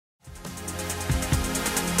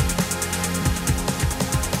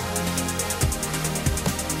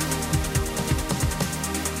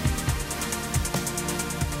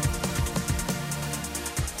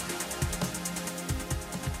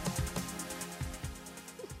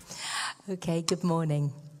Okay, good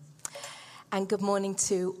morning. And good morning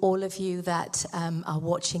to all of you that are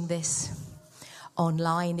watching this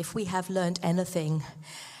online. If we have learned anything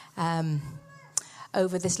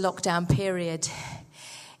over this lockdown period,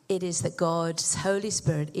 it is that God's Holy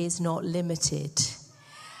Spirit is not limited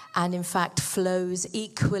and in fact flows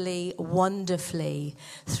equally wonderfully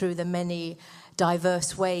through the many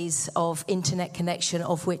diverse ways of internet connection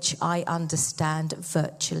of which I understand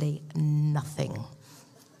virtually nothing.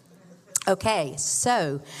 Okay,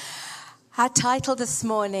 so our title this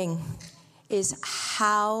morning is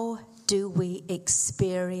How Do We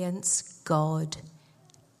Experience God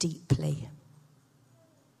Deeply?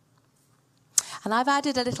 And I've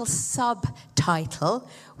added a little subtitle,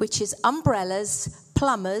 which is Umbrellas,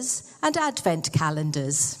 Plumbers, and Advent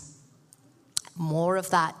Calendars. More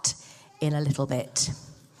of that in a little bit.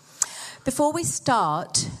 Before we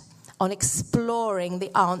start on exploring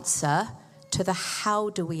the answer to the how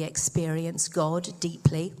do we experience God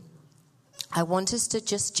deeply, I want us to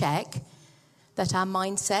just check that our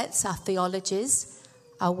mindsets, our theologies,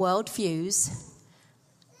 our worldviews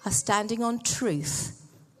are standing on truth.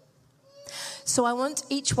 So I want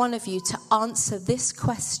each one of you to answer this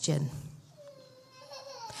question.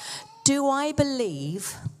 Do I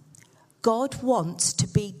believe God wants to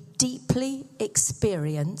be deeply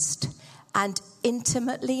experienced and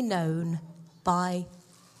intimately known by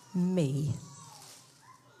me?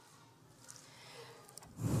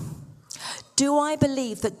 Do I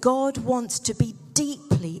believe that God wants to be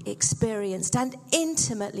deeply experienced and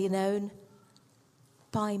intimately known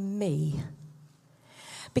by me?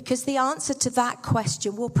 Because the answer to that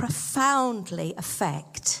question will profoundly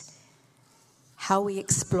affect how we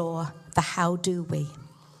explore the how do we.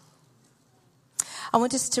 I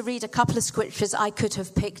want us to read a couple of scriptures. I could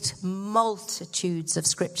have picked multitudes of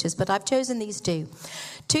scriptures, but I've chosen these two.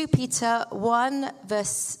 2 Peter 1,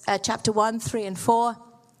 chapter 1, 3 and 4.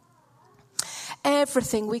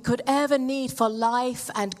 Everything we could ever need for life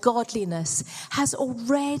and godliness has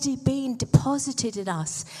already been deposited in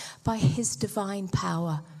us by his divine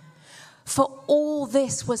power. For all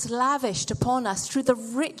this was lavished upon us through the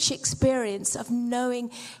rich experience of knowing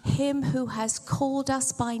him who has called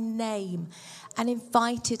us by name and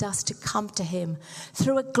invited us to come to him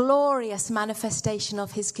through a glorious manifestation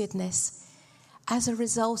of his goodness. As a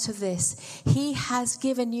result of this, he has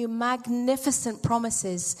given you magnificent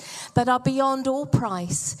promises that are beyond all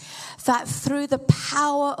price, that through the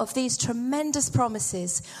power of these tremendous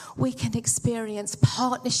promises, we can experience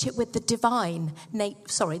partnership with the divine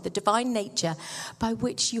nature by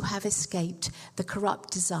which you have escaped the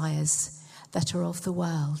corrupt desires that are of the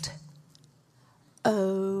world.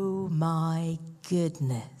 Oh my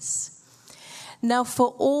goodness. Now,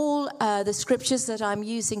 for all the scriptures that I'm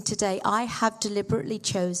using today, I have deliberately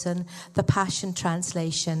chosen the Passion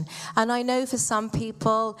Translation. And I know for some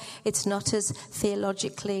people it's not as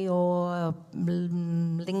theologically or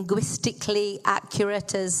linguistically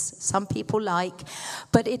accurate as some people like,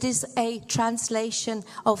 but it is a translation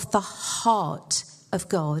of the heart of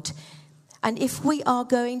God. And if we are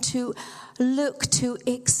going to look to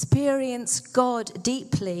experience God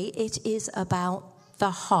deeply, it is about the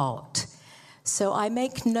heart. So I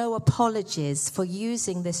make no apologies for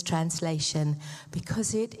using this translation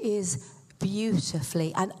because it is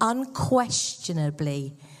beautifully and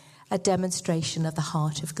unquestionably a demonstration of the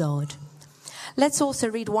heart of God. Let's also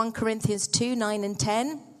read 1 Corinthians 2, 9 and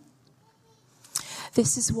 10.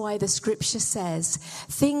 This is why the scripture says,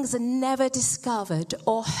 things are never discovered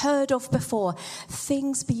or heard of before,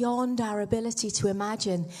 things beyond our ability to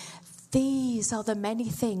imagine. These are the many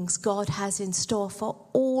things God has in store for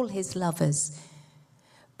all his lovers.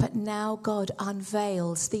 But now God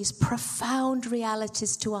unveils these profound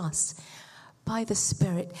realities to us by the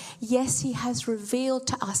Spirit. Yes, he has revealed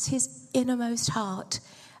to us his innermost heart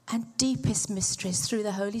and deepest mysteries through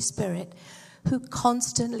the Holy Spirit, who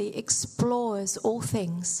constantly explores all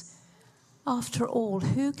things. After all,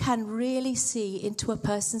 who can really see into a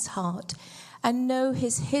person's heart and know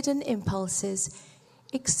his hidden impulses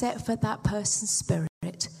except for that person's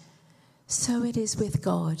spirit? So it is with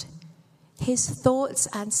God. His thoughts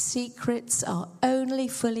and secrets are only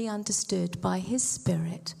fully understood by his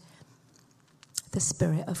Spirit, the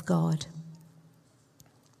Spirit of God.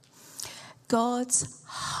 God's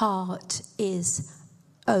heart is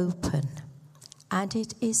open and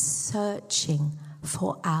it is searching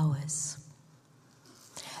for ours.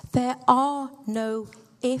 There are no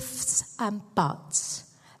ifs and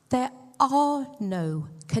buts. There are no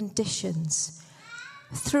conditions.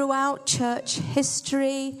 Throughout church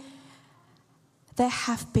history, there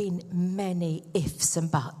have been many ifs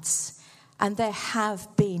and buts, and there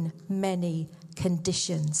have been many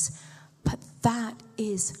conditions. That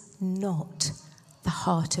is not the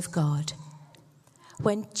heart of God.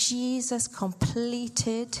 When Jesus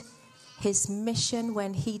completed his mission,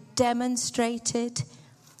 when he demonstrated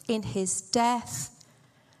in his death,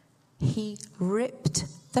 he ripped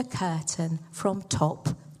the curtain from top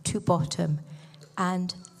to bottom,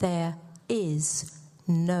 and there is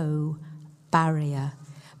no barrier.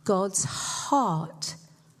 God's heart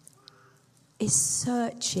is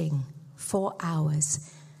searching for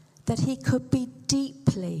ours, that he could be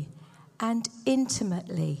deeply and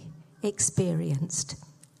intimately experienced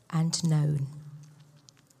and known.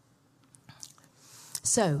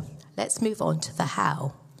 So let's move on to the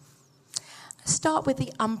how. Start with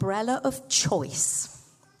the umbrella of choice.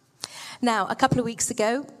 Now, a couple of weeks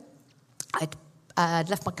ago, I'd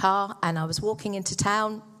left my car and I was walking into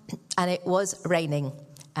town, and it was raining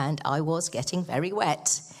and I was getting very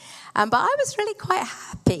wet. But I was really quite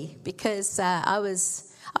happy because I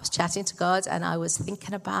was chatting to God, and I was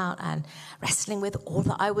thinking about and wrestling with all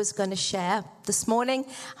that I was going to share this morning.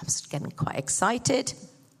 I was getting quite excited.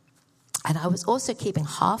 And I was also keeping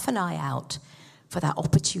half an eye out for that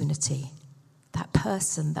opportunity, that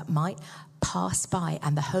person that might pass by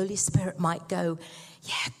and the Holy Spirit might go,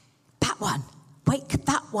 yeah, that one, wake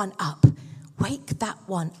that one up, wake that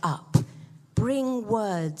one up. Bring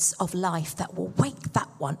words of life that will wake that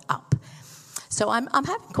one up. So I'm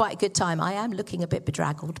having quite a good time. I am looking a bit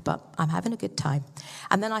bedraggled, but I'm having a good time.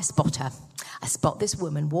 And then I spot her. I spot this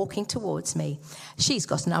woman walking towards me. She's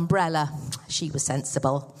got an umbrella. She was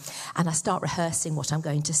sensible. And I start rehearsing what I'm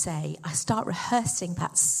going to say. I start rehearsing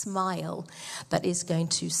that smile that is going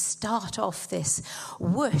to start off this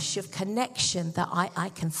whoosh of connection that I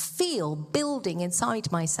can feel building inside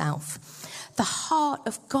myself. The heart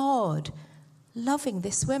of God loving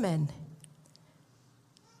this woman.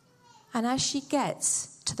 And as she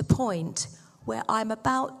gets to the point where I'm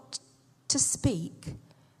about to speak,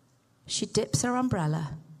 she dips her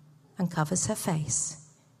umbrella and covers her face.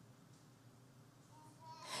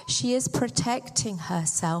 She is protecting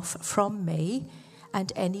herself from me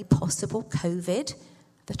and any possible COVID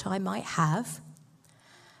that I might have.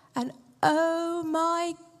 And oh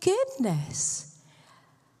my goodness,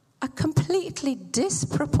 a completely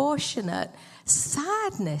disproportionate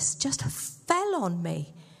sadness just fell on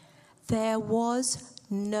me. There was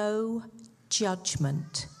no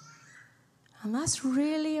judgment. And that's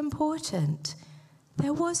really important.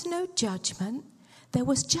 There was no judgment. There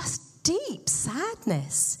was just deep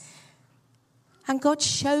sadness. And God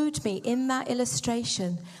showed me in that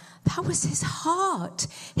illustration, that was his heart.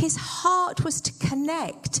 His heart was to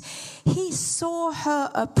connect. He saw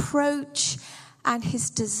her approach, and his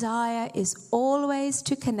desire is always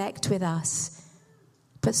to connect with us.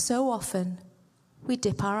 But so often, we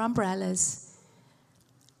dip our umbrellas.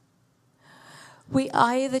 We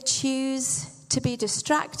either choose to be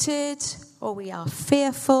distracted, or we are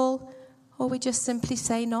fearful, or we just simply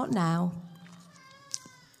say, not now.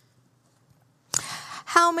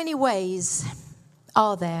 How many ways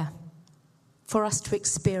are there for us to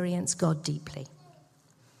experience God deeply?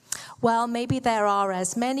 Well, maybe there are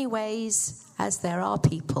as many ways as there are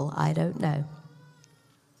people. I don't know.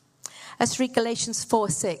 Let's read Galatians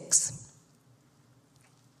 4:6.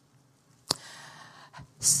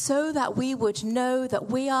 So that we would know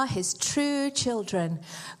that we are his true children,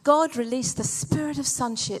 God released the spirit of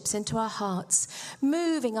sonships into our hearts,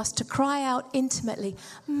 moving us to cry out intimately,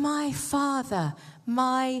 my Father,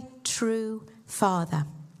 my true Father.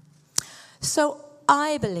 So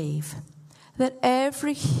I believe that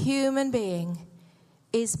every human being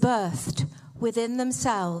is birthed within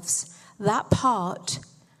themselves that part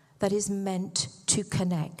that is meant to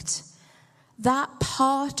connect. That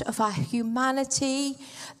part of our humanity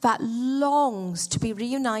that longs to be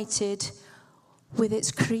reunited with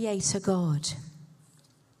its creator God.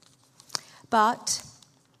 But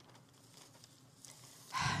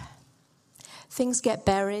things get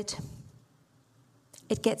buried.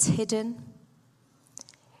 It gets hidden.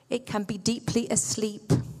 It can be deeply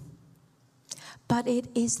asleep. But it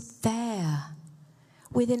is there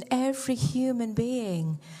within every human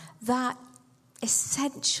being, that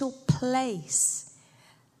essential place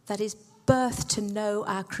that is birthed to know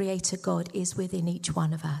our Creator God is within each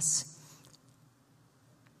one of us.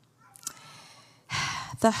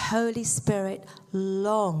 The Holy Spirit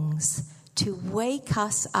longs to wake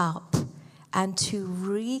us up and to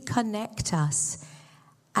reconnect us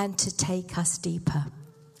and to take us deeper.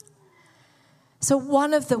 So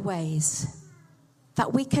one of the ways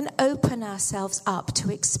that we can open ourselves up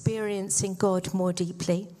to experiencing God more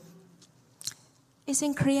deeply is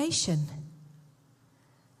in creation.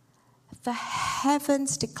 The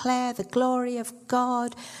heavens declare the glory of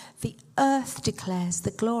God. The earth declares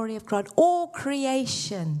the glory of God. All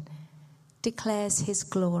creation declares his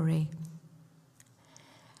glory.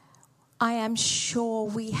 I am sure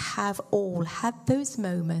we have all had those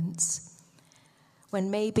moments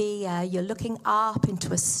when maybe you're looking up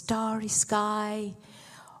into a starry sky,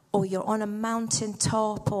 or you're on a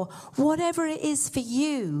mountaintop, or whatever it is for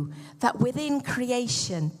you that within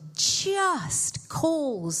creation just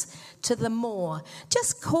calls to the more,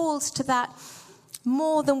 just calls to that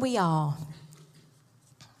more than we are.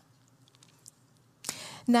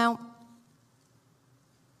 Now,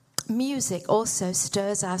 music also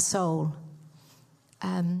stirs our soul.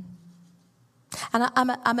 And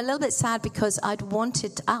I'm a little bit sad because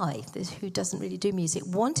who doesn't really do music,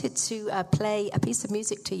 wanted to play a piece of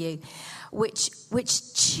music to you, which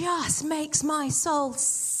just makes my soul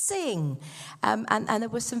sing. And there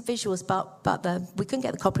were some visuals, but we couldn't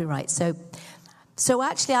get the copyright. So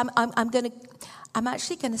actually, I'm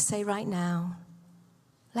actually going to say right now,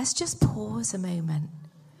 let's just pause a moment.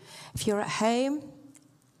 If you're at home,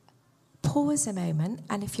 pause a moment,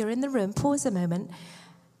 and if you're in the room, pause a moment.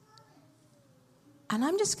 And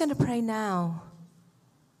I'm just going to pray now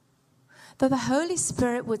that the Holy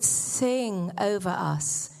Spirit would sing over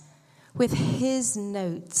us with his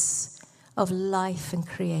notes of life and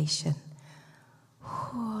creation.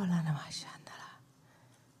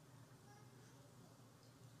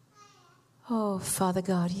 Oh, Father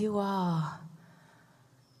God, you are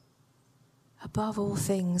above all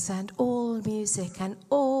things, and all music and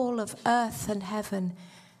all of earth and heaven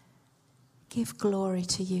give glory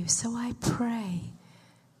to you. So I pray,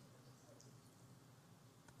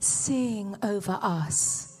 sing over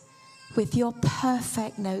us with your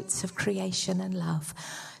perfect notes of creation and love.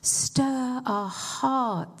 Stir our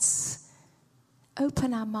hearts,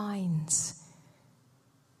 open our minds,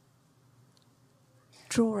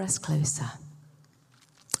 draw us closer.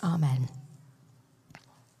 Amen.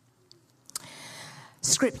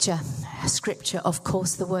 Scripture, of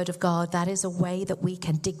course, the Word of God, that is a way that we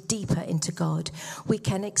can dig deeper into God. We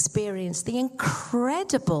can experience the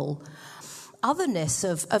incredible otherness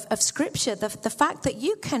of Scripture, the fact that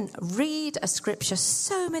you can read a Scripture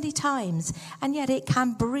so many times and yet it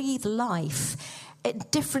can breathe life in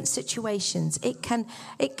different situations. It can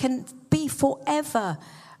be forever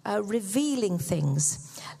revealing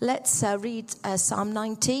things. Let's read Psalm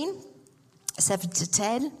 19, 7 to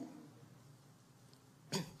 10.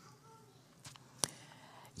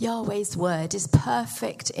 Yahweh's word is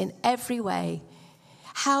perfect in every way.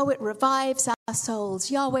 How it revives our souls.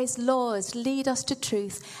 Yahweh's laws lead us to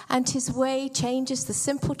truth, and his way changes the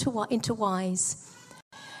simple into wise.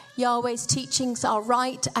 Yahweh's teachings are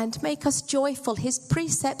right and make us joyful. His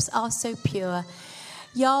precepts are so pure.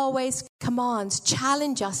 Yahweh's commands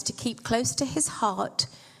challenge us to keep close to his heart.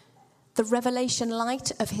 The revelation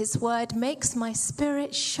light of his word makes my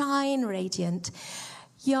spirit shine radiant.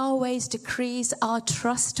 Yahweh's decrees are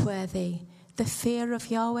trustworthy. The fear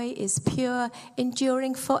of Yahweh is pure,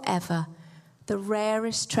 enduring forever. The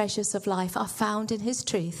rarest treasures of life are found in his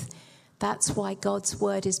truth. That's why God's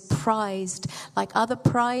word is prized. Like other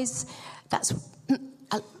prize, that's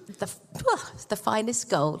the finest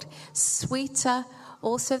gold. Sweeter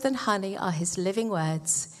also than honey are his living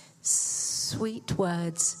words. Sweet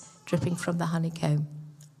words dripping from the honeycomb.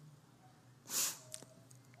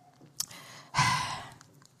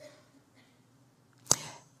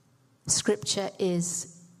 Scripture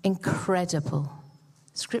is incredible.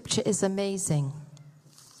 Scripture is amazing.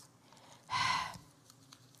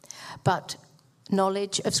 But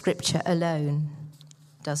knowledge of Scripture alone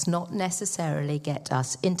does not necessarily get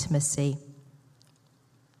us intimacy.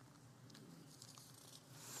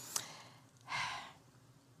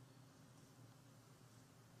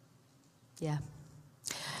 Yeah.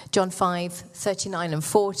 John 5, 39 and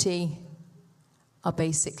 40 are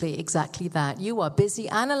basically exactly that. You are busy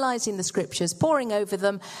analyzing the scriptures, poring over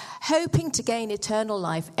them, hoping to gain eternal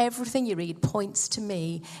life. Everything you read points to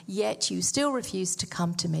me, yet you still refuse to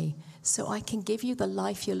come to me so I can give you the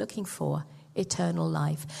life you're looking for, eternal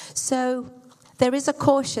life. So there is a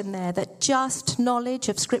caution there that just knowledge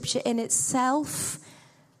of scripture in itself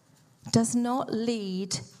does not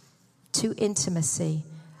lead to intimacy,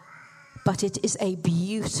 but it is a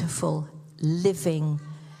beautiful, living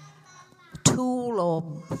tool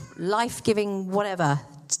or life-giving whatever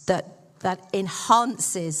that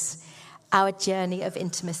enhances our journey of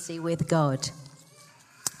intimacy with God.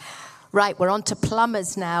 Right, we're on to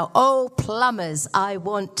plumbers now. Oh, plumbers, I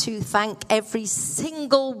want to thank every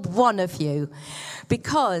single one of you,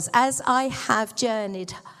 because as I have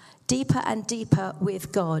journeyed deeper and deeper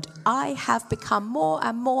with God, I have become more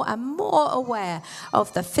and more and more aware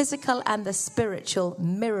of the physical and the spiritual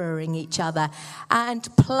mirroring each other. And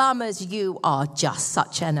plumbers, you are just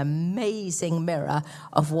such an amazing mirror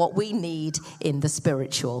of what we need in the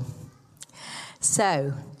spiritual.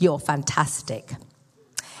 So, you're fantastic.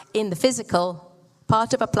 In the physical,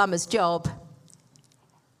 part of a plumber's job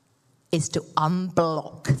is to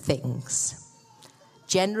unblock things.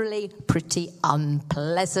 Generally pretty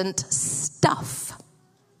unpleasant stuff.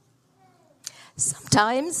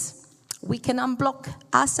 Sometimes we can unblock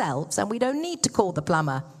ourselves and we don't need to call the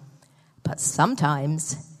plumber. But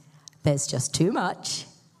sometimes there's just too much,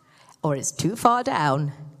 or it's too far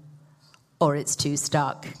down, or it's too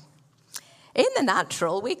stuck. In the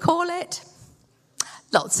natural, we call it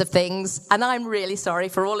lots of things, and I'm really sorry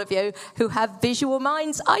for all of you who have visual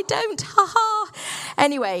minds. I don't, ha-ha.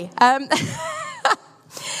 Anyway,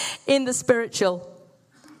 in the spiritual,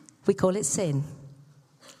 we call it sin.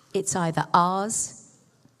 It's either ours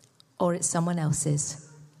or it's someone else's.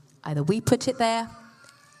 Either we put it there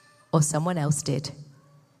or someone else did.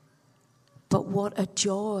 But what a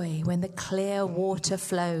joy when the clear water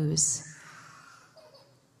flows.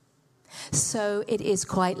 So it is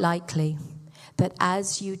quite likely that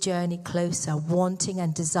as you journey closer, wanting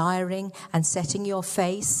and desiring and setting your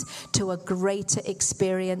face to a greater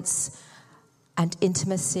experience and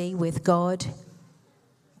intimacy with God,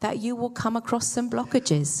 that you will come across some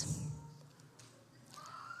blockages.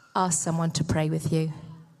 Ask someone to pray with you.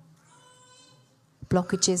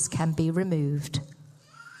 Blockages can be removed,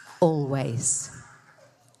 always.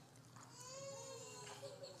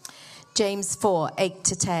 James 4,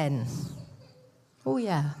 8-10. Oh,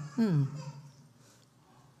 yeah.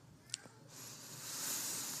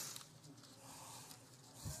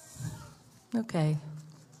 Okay.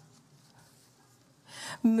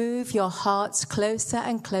 Move your hearts closer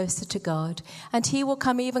and closer to God, and He will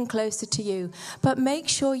come even closer to you. But make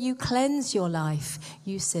sure you cleanse your life,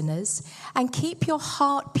 you sinners, and keep your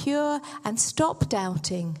heart pure and stop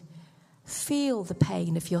doubting. Feel the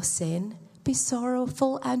pain of your sin. Be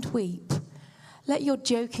sorrowful and weep. Let your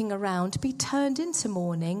joking around be turned into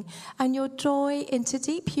mourning and your joy into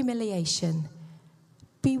deep humiliation.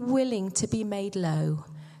 Be willing to be made low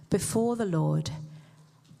before the Lord,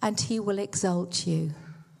 and He will exalt you.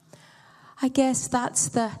 I guess that's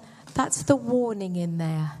the warning in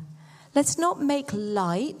there. Let's not make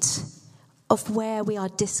light of where we are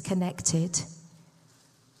disconnected,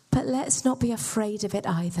 but let's not be afraid of it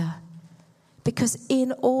either. Because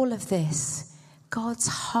in all of this, God's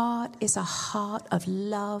heart is a heart of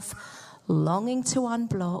love, longing to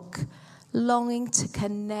unblock, longing to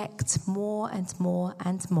connect more and more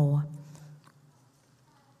and more.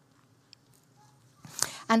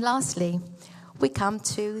 And lastly, we come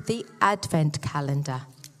to the Advent calendar.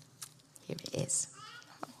 Here it is.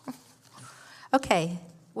 Okay,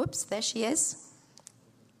 whoops, there she is.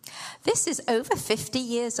 This is over 50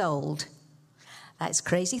 years old. That's a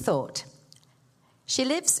crazy thought. She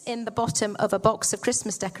lives in the bottom of a box of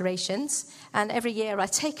Christmas decorations, and every year I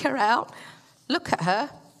take her out, look at her,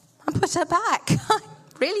 and put her back. I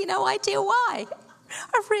really no idea why.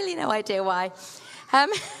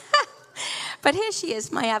 But here she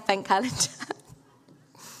is, my Advent calendar.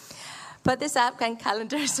 But this Advent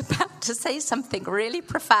calendar is about to say something really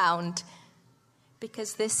profound,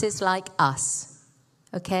 because this is like us,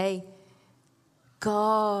 okay?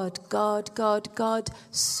 God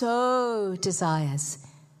so desires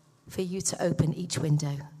for you to open each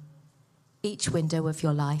window of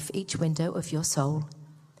your life, each window of your soul.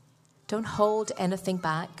 Don't hold anything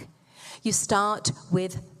back. You start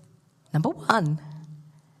with number one.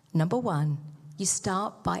 You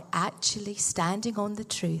start by actually standing on the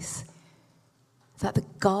truth that the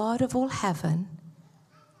God of all heaven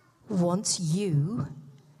wants you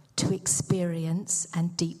to experience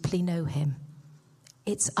and deeply know Him.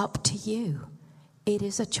 It's up to you. It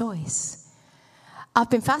is a choice. I've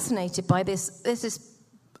been fascinated by this. There's this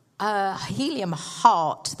helium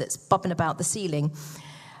heart that's bobbing about the ceiling.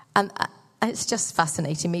 And it's just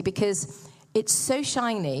fascinating me because it's so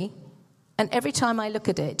shiny. And every time I look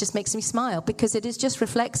at it, it just makes me smile because it is just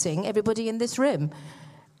reflecting everybody in this room.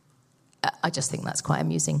 I just think that's quite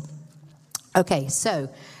amusing. Okay, so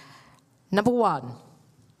number one.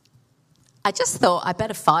 I just thought I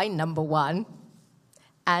better find number one.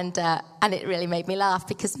 And it really made me laugh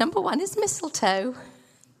because number one is mistletoe.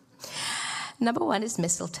 Number one is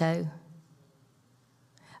mistletoe.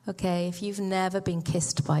 Okay, if you've never been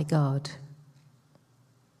kissed by God,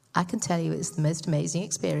 I can tell you it's the most amazing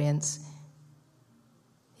experience.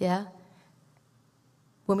 Yeah?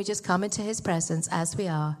 When we just come into His presence as we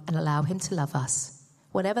are and allow Him to love us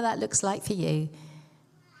Whatever that looks like for you,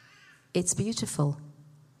 it's beautiful.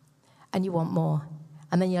 And you want more.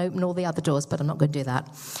 And then you open all the other doors, but I'm not going to do that.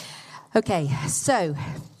 Okay, so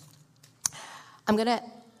I'm going to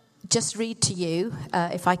just read to you,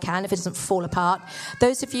 if I can, if it doesn't fall apart.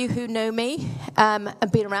 Those of you who know me and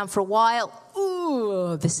been around for a while,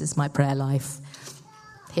 ooh, this is my prayer life.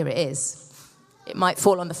 Here it is. It might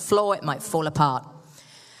fall on the floor, it might fall apart.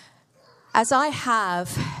 As I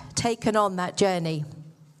have taken on that journey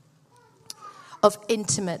of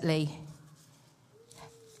intimately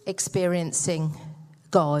experiencing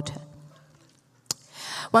God,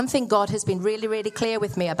 one thing God has been really, really clear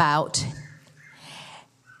with me about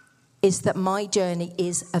is that my journey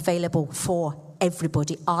is available for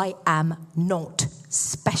everybody. I am not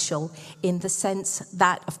special in the sense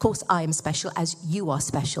that, of course, I am special as you are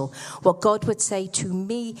special. What God would say to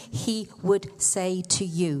me, he would say to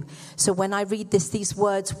you. So when I read this, these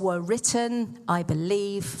words were written, I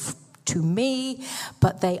believe, to me,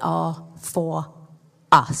 but they are for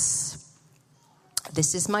us.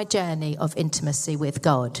 This is my journey of intimacy with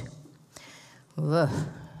God. Ugh,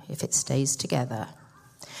 if it stays together.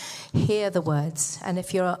 Hear the words, and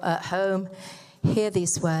if you're at home, hear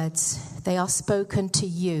these words. They are spoken to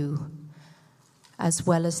you as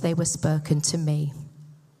well as they were spoken to me.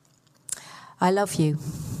 I love you.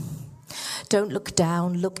 Don't look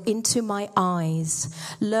down, look into my eyes.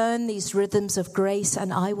 Learn these rhythms of grace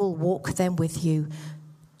and I will walk them with you.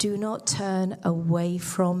 Do not turn away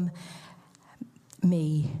from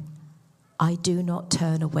me. I do not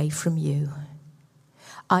turn away from you.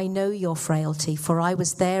 I know your frailty, for I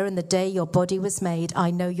was there in the day your body was made.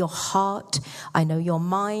 I know your heart. I know your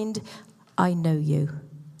mind. I know you.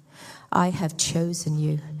 I have chosen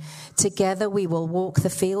you. Together we will walk the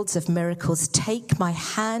fields of miracles. Take my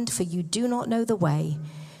hand, for you do not know the way.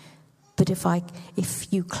 But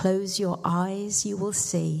if you close your eyes, you will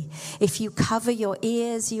see. If you cover your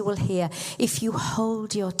ears, you will hear. If you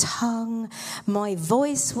hold your tongue, my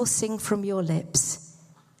voice will sing from your lips.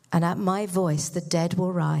 And at my voice, the dead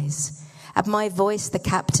will rise. At my voice, the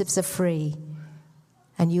captives are free.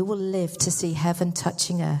 And you will live to see heaven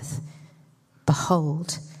touching earth.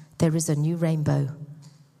 Behold, there is a new rainbow.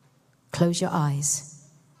 Close your eyes,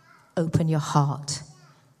 open your heart,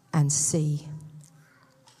 and see.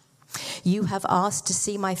 You have asked to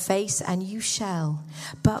see my face, and you shall.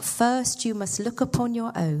 But first you must look upon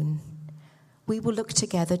your own. We will look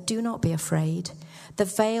together. Do not be afraid. The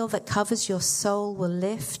veil that covers your soul will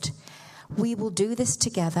lift. We will do this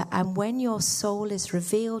together. And when your soul is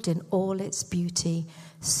revealed in all its beauty,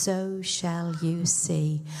 so shall you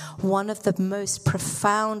see. One of the most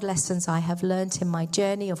profound lessons I have learned in my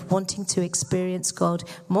journey of wanting to experience God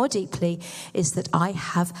more deeply is that I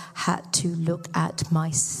have had to look at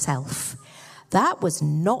myself. That was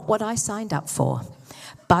not what I signed up for,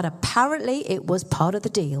 but apparently it was part of the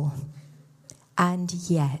deal. And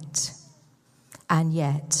yet,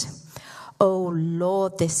 oh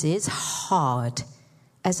Lord, this is hard.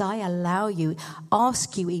 As I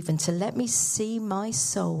ask you even to let me see my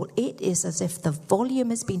soul, it is as if the volume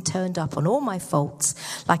has been turned up on all my faults,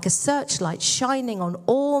 like a searchlight shining on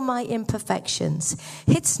all my imperfections.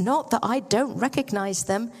 It's not that I don't recognize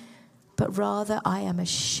them, but rather I am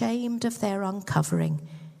ashamed of their uncovering.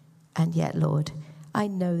 And yet, Lord, I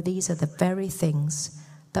know these are the very things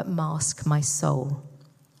that mask my soul.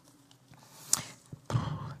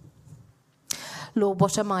 Lord,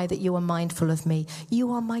 what am I that you are mindful of me?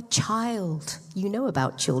 You are my child. You know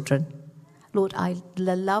about children. Lord,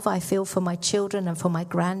 the love I feel for my children and for my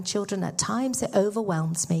grandchildren, at times it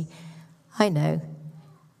overwhelms me. I know.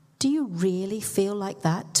 Do you really feel like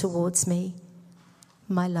that towards me?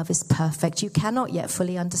 My love is perfect. You cannot yet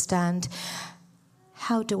fully understand.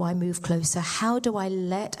 How do I move closer? How do I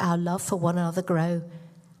let our love for one another grow?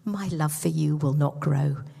 My love for you will not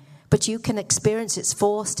grow. But you can experience its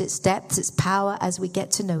force, its depth, its power as we get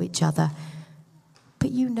to know each other.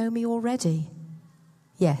 But you know me already.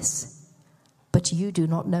 Yes, but you do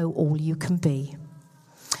not know all you can be.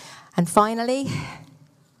 And finally,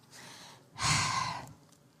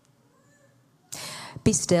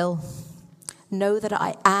 be still. Know that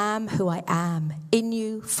I am who I am, in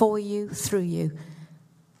you, for you, through you.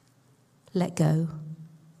 Let go.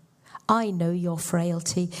 I know your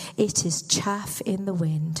frailty. It is chaff in the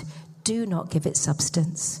wind. Do not give it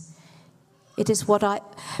substance. It is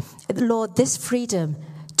Lord, this freedom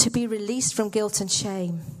to be released from guilt and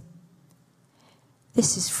shame.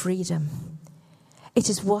 This is freedom. It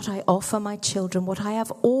is what I offer my children, what I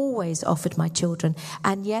have always offered my children,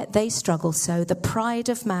 and yet they struggle so. The pride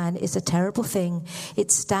of man is a terrible thing.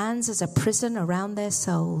 It stands as a prison around their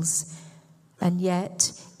souls. And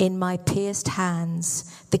yet, in my pierced hands,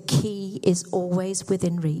 the key is always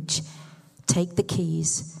within reach. Take the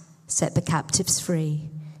keys, set the captives free.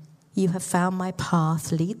 You have found my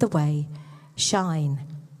path, lead the way. Shine,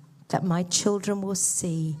 that my children will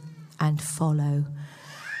see and follow.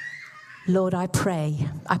 Lord, I pray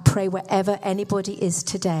wherever anybody is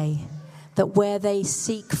today, that where they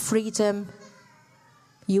seek freedom,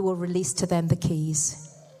 you will release to them the keys.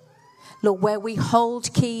 Lord, where we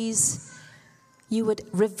hold keys, you would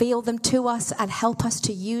reveal them to us and help us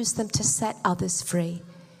to use them to set others free.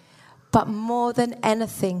 But more than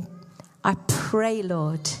anything, I pray,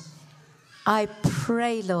 Lord,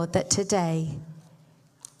 that today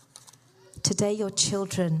your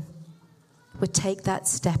children would take that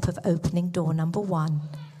step of opening door number 1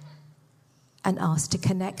 and ask to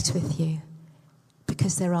connect with you.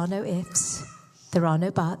 Because there are no ifs, there are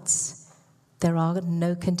no buts, there are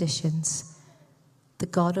no conditions. The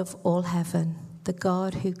God of all heaven, the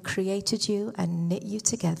God who created you and knit you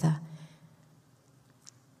together,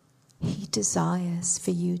 he desires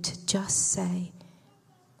for you to just say,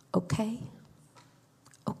 okay,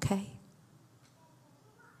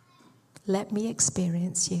 let me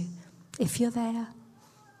experience you. If you're there,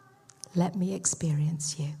 let me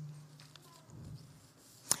experience you.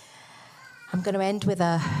 I'm going to end with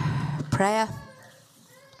a prayer,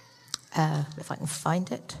 if I can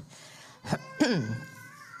find it.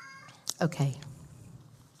 Okay.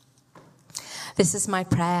 This is my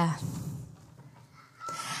prayer.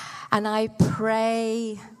 And I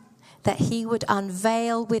pray that he would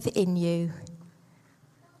unveil within you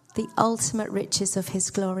the ultimate riches of his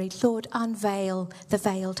glory. Lord, unveil the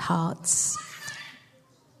veiled hearts.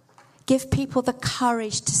 Give people the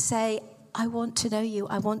courage to say, I want to know you.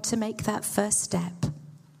 I want to make that first step.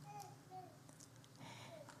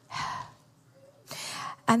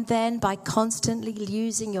 And then by constantly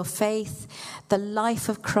using your faith, the life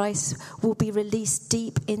of Christ will be released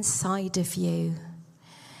deep inside of you.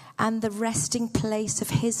 And the resting place of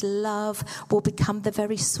his love will become the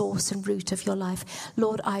very source and root of your life.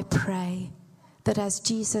 Lord, I pray that as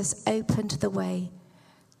Jesus opened the way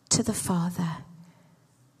to the Father,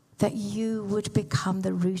 that you would become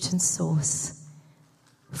the root and source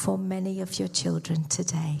for many of your children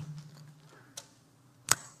today.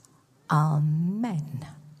 Amen.